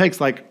realize it only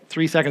takes like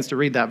 3 seconds to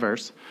read that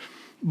verse,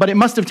 but it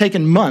must have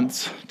taken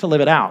months to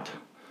live it out.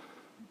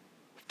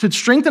 To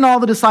strengthen all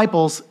the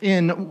disciples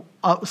in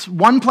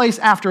one place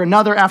after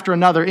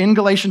another in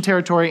Galatian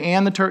territory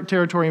and the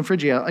territory in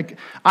Phrygia. Like,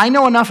 I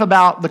know enough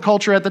about the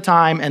culture at the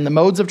time and the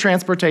modes of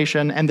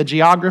transportation and the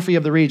geography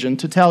of the region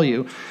to tell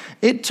you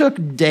it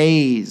took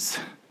days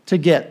to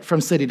get from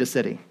city to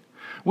city.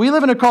 We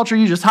live in a culture,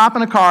 you just hop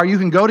in a car, you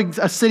can go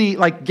to a city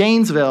like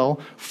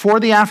Gainesville for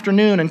the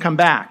afternoon and come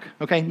back,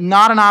 okay?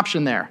 Not an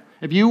option there.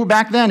 If you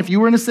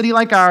were in a city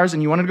like ours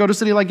and you wanted to go to a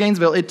city like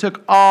Gainesville, it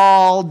took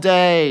all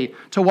day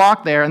to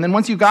walk there. And then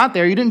once you got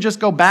there, you didn't just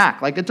go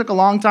back. Like, it took a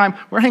long time.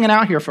 We're hanging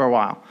out here for a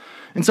while.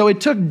 And so it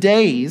took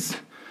days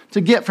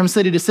to get from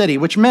city to city,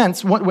 which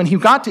meant when he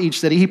got to each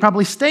city, he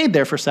probably stayed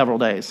there for several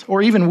days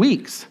or even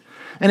weeks.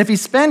 And if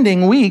he's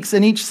spending weeks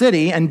in each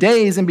city and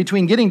days in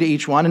between getting to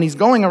each one, and he's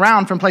going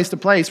around from place to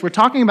place, we're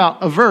talking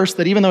about a verse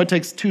that even though it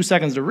takes 2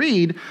 seconds to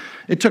read,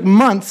 it took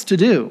months to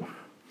do.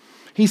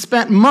 He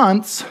spent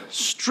months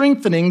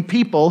strengthening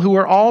people who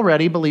were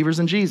already believers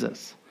in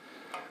Jesus.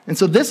 And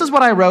so this is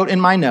what I wrote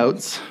in my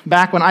notes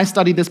back when I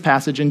studied this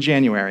passage in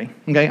January.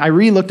 Okay, I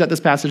re-looked at this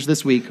passage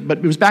this week, but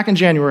it was back in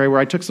January where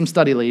I took some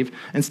study leave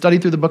and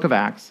studied through the book of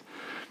Acts.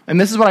 And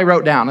this is what I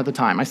wrote down at the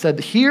time. I said,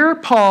 here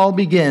Paul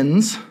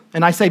begins,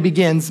 and I say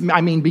begins,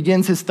 I mean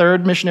begins his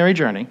third missionary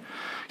journey.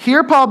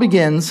 Here Paul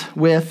begins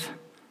with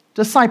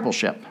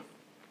discipleship,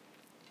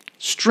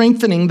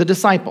 strengthening the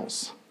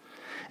disciples.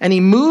 And he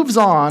moves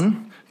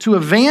on to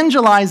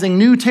evangelizing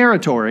new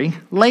territory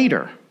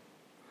later.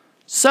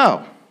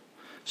 So,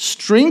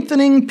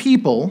 strengthening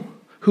people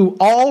who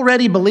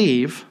already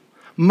believe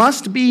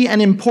must be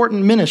an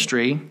important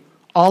ministry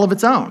all of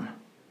its own.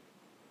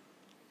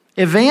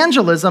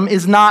 Evangelism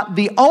is not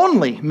the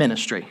only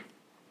ministry.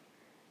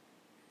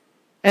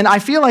 And I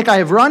feel like I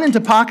have run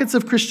into pockets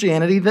of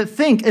Christianity that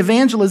think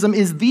evangelism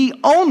is the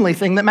only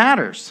thing that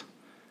matters.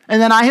 And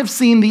then I have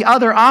seen the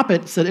other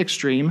opposite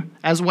extreme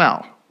as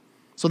well.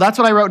 So that's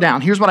what I wrote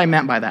down. Here's what I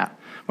meant by that.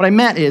 What I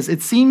meant is,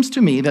 it seems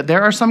to me that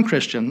there are some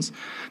Christians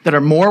that are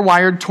more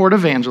wired toward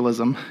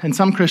evangelism and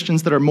some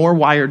Christians that are more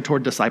wired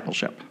toward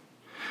discipleship.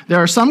 There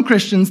are some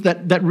Christians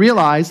that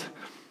realize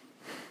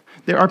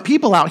there are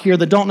people out here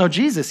that don't know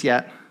Jesus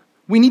yet.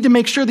 We need to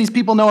make sure these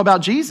people know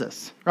about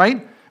Jesus,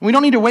 right? We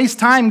don't need to waste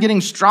time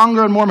getting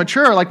stronger and more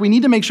mature. Like, we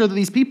need to make sure that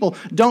these people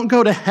don't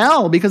go to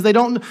hell because they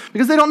don't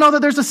know that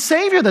there's a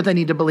Savior that they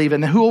need to believe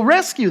in who will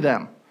rescue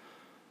them.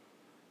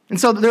 And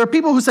so there are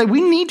people who say,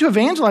 we need to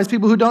evangelize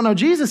people who don't know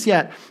Jesus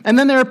yet. And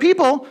then there are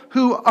people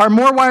who are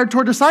more wired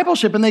toward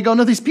discipleship, and they go,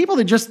 no, these people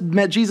that just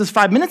met Jesus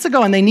 5 minutes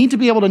ago, and they need to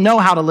be able to know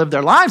how to live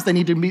their lives. They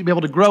need to be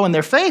able to grow in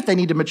their faith. They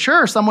need to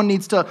mature. Someone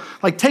needs to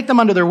take them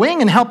under their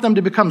wing and help them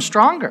to become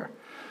stronger.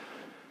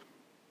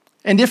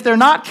 And if they're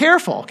not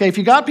careful, okay, if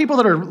you got people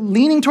that are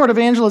leaning toward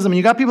evangelism and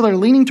you got people that are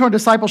leaning toward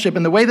discipleship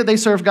in the way that they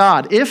serve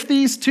God, if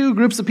these two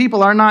groups of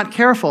people are not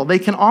careful, they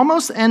can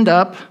almost end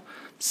up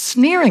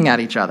sneering at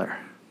each other.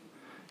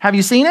 Have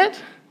you seen it?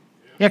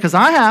 Yeah, because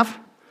I have.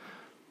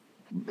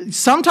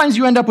 Sometimes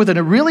you end up with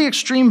a really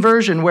extreme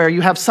version where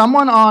you have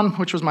someone on,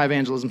 which was my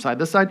evangelism side,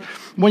 this side,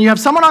 when you have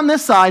someone on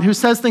this side who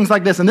says things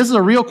like this, and this is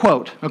a real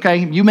quote, okay?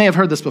 You may have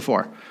heard this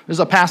before. There's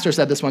a pastor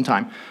said this one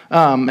time,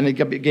 and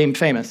it became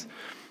famous.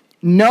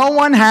 No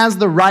one has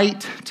the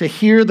right to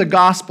hear the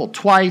gospel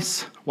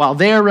twice while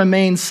there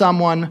remains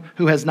someone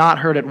who has not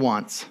heard it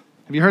once.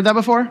 Have you heard that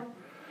before?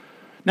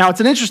 Now,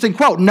 it's an interesting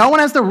quote. No one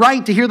has the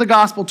right to hear the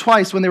gospel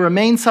twice when there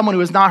remains someone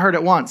who has not heard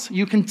it once.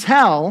 You can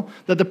tell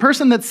that the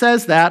person that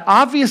says that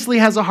obviously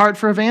has a heart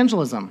for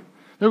evangelism.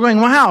 They're going,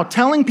 wow,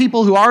 telling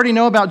people who already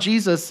know about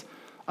Jesus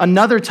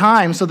another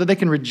time so that they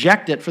can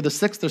reject it for the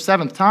 6th or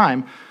 7th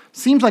time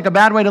seems like a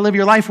bad way to live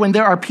your life when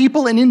there are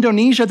people in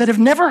Indonesia that have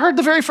never heard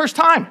the very first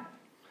time.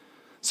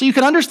 So you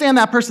can understand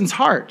that person's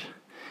heart.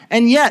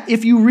 And yet,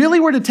 if you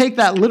really were to take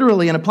that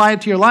literally and apply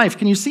it to your life,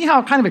 can you see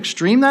how kind of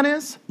extreme that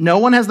is? No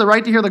one has the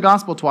right to hear the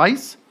gospel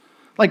twice.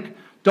 Like,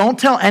 don't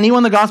tell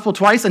anyone the gospel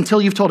twice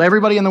until you've told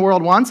everybody in the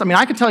world once. I mean,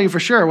 I can tell you for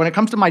sure, when it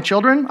comes to my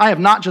children, I have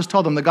not just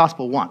told them the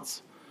gospel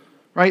once.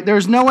 right?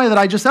 There's no way that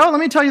I just say, let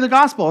me tell you the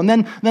gospel. And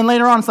then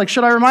later on, it's like,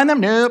 should I remind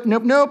them?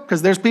 Nope.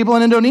 Because there's people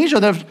in Indonesia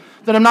that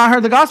have not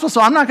heard the gospel,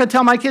 so I'm not going to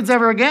tell my kids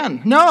ever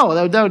again.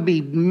 No, that would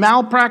be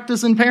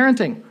malpractice in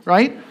parenting,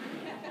 right?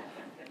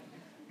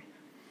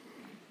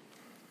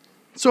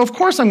 So of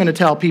course I'm going to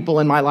tell people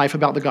in my life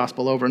about the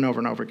gospel over and over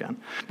and over again.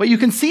 But you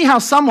can see how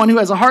someone who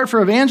has a heart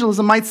for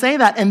evangelism might say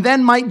that and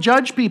then might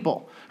judge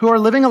people who are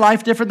living a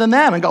life different than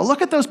them and go, look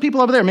at those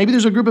people over there. Maybe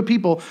there's a group of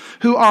people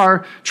who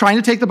are trying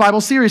to take the Bible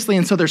seriously,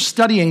 and so they're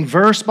studying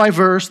verse by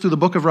verse through the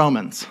book of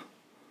Romans.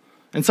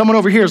 And someone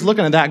over here is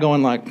looking at that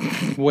going like,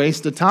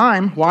 waste of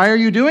time. Why are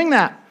you doing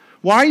that?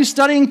 Why are you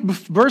studying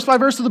verse by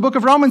verse through the book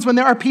of Romans when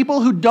there are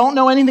people who don't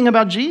know anything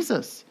about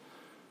Jesus?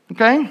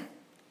 Okay?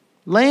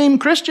 Lame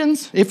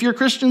Christians, if you're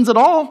Christians at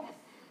all,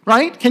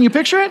 right? Can you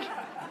picture it?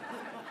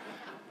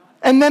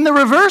 And then the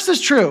reverse is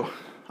true.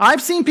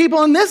 I've seen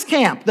people in this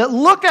camp that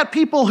look at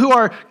people who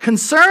are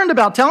concerned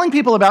about telling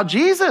people about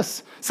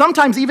Jesus,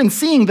 sometimes even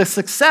seeing the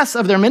success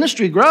of their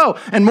ministry grow,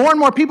 and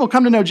more people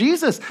come to know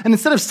Jesus. And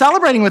instead of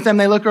celebrating with them,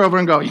 they look over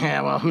and go,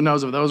 yeah, well, who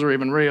knows if those are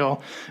even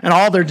real? And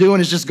all they're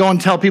doing is just go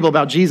and tell people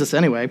about Jesus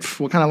anyway.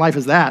 What kind of life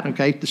is that?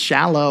 Okay, that's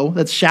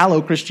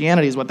shallow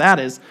Christianity is what that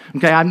is.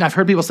 Okay, I've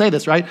heard people say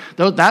this, right?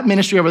 That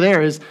ministry over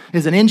there is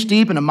an inch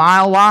deep and a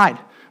mile wide.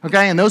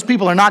 Okay, and those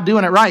people are not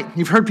doing it right.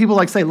 You've heard people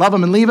like say, love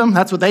them and leave them.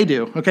 That's what they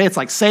do. Okay, it's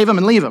like save them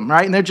and leave them,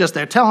 right? And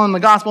they're telling them the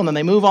gospel and then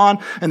they move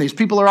on. And these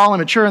people are all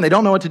immature and they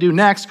don't know what to do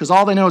next because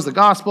all they know is the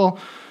gospel.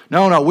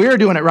 No, we're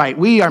doing it right.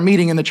 We are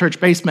meeting in the church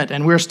basement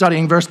and we're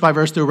studying verse by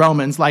verse through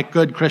Romans like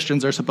good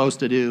Christians are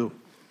supposed to do.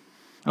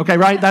 Okay,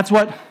 right?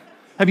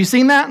 Have you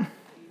seen that?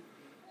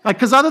 Like,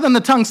 because other than the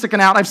tongue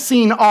sticking out, I've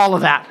seen all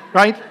of that,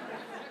 right?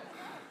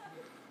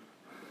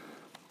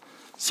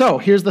 So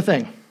here's the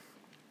thing.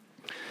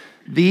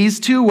 These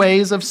two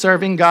ways of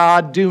serving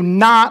God do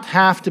not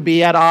have to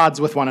be at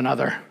odds with one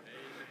another.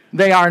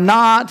 They are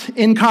not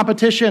in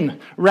competition.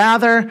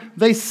 Rather,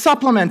 they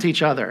supplement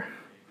each other.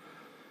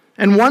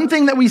 And one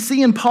thing that we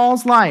see in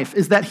Paul's life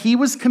is that he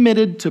was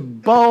committed to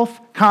both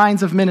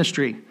kinds of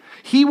ministry.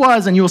 He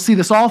was, and you'll see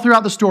this all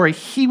throughout the story,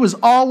 he was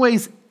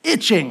always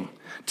itching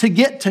to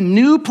get to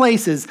new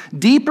places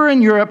deeper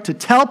in Europe to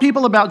tell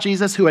people about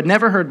Jesus who had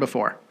never heard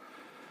before.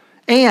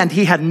 And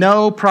he had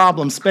no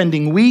problem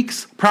spending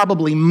weeks,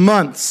 probably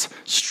months,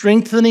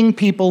 strengthening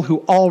people who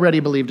already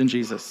believed in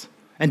Jesus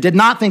and did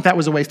not think that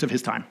was a waste of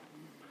his time.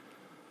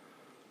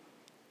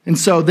 And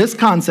so this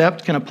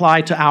concept can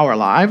apply to our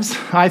lives,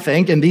 I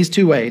think, in these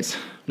two ways.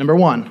 Number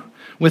one,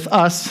 with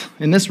us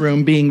in this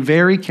room being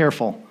very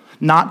careful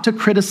not to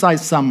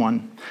criticize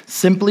someone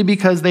simply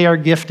because they are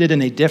gifted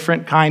in a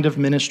different kind of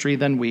ministry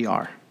than we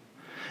are.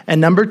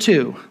 And number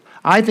two,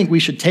 I think we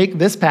should take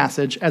this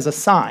passage as a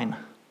sign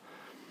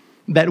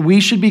that we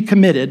should be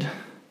committed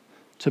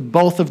to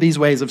both of these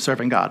ways of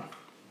serving God.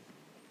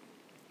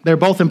 They're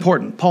both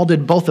important. Paul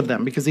did both of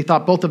them because he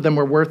thought both of them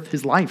were worth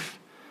his life.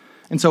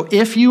 And so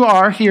if you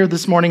are here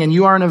this morning and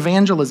you are an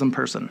evangelism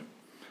person,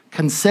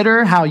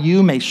 consider how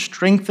you may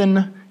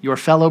strengthen your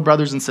fellow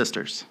brothers and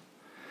sisters.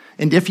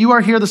 And if you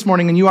are here this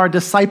morning and you are a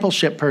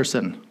discipleship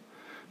person,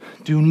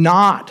 do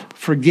not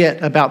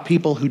forget about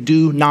people who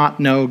do not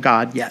know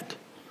God yet.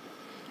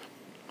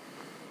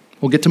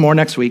 We'll get to more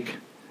next week,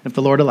 if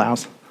the Lord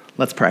allows.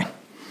 Let's pray.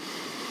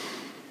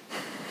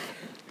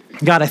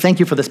 God, I thank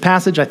you for this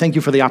passage. I thank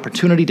you for the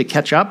opportunity to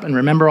catch up and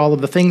remember all of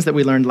the things that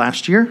we learned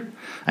last year.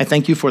 I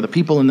thank you for the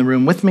people in the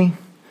room with me.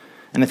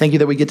 And I thank you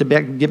that we get to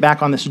get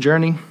back on this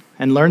journey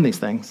and learn these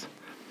things.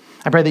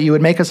 I pray that you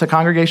would make us a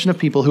congregation of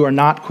people who are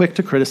not quick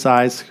to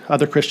criticize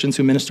other Christians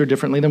who minister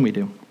differently than we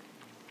do.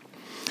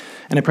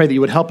 And I pray that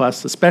you would help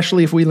us,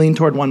 especially if we lean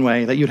toward one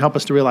way, that you'd help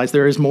us to realize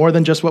there is more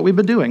than just what we've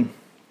been doing.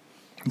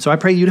 And so I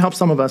pray you'd help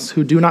some of us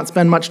who do not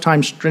spend much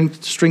time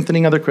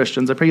strengthening other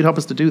Christians. I pray you'd help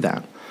us to do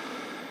that.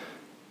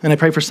 And I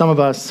pray for some of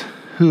us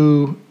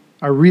who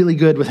are really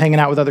good with hanging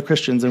out with other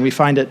Christians and we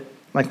find it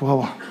like,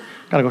 well,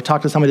 got to go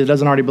talk to somebody that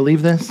doesn't already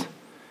believe this.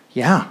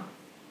 Yeah,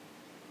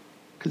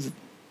 because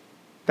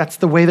that's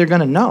the way they're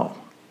going to know.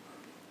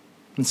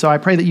 And so I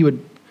pray that you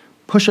would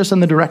push us in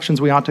the directions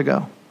we ought to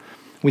go.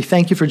 We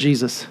thank you for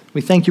Jesus.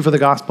 We thank you for the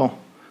gospel.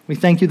 We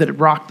thank you that it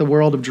rocked the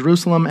world of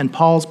Jerusalem and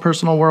Paul's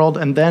personal world,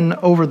 and then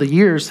over the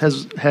years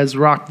has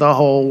rocked the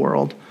whole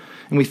world.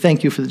 And we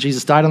thank you for that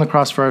Jesus died on the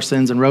cross for our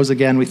sins and rose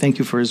again. We thank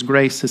you for his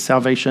grace, his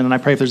salvation, and I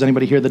pray if there's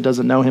anybody here that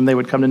doesn't know him, they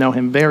would come to know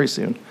him very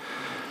soon.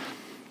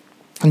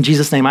 In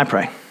Jesus' name I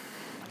pray.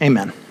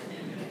 Amen.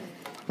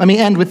 Let me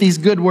end with these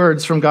good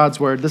words from God's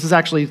word. This is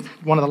actually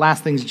one of the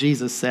last things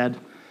Jesus said.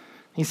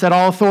 He said,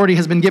 all authority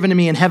has been given to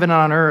me in heaven and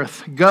on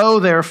earth. Go,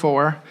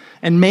 therefore,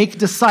 and make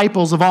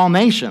disciples of all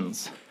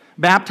nations,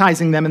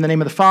 baptizing them in the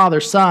name of the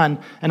Father, Son,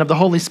 and of the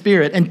Holy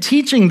Spirit, and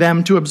teaching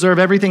them to observe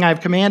everything I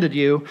have commanded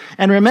you.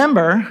 And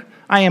remember,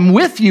 I am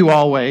with you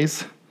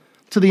always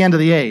to the end of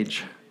the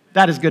age.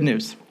 That is good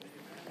news.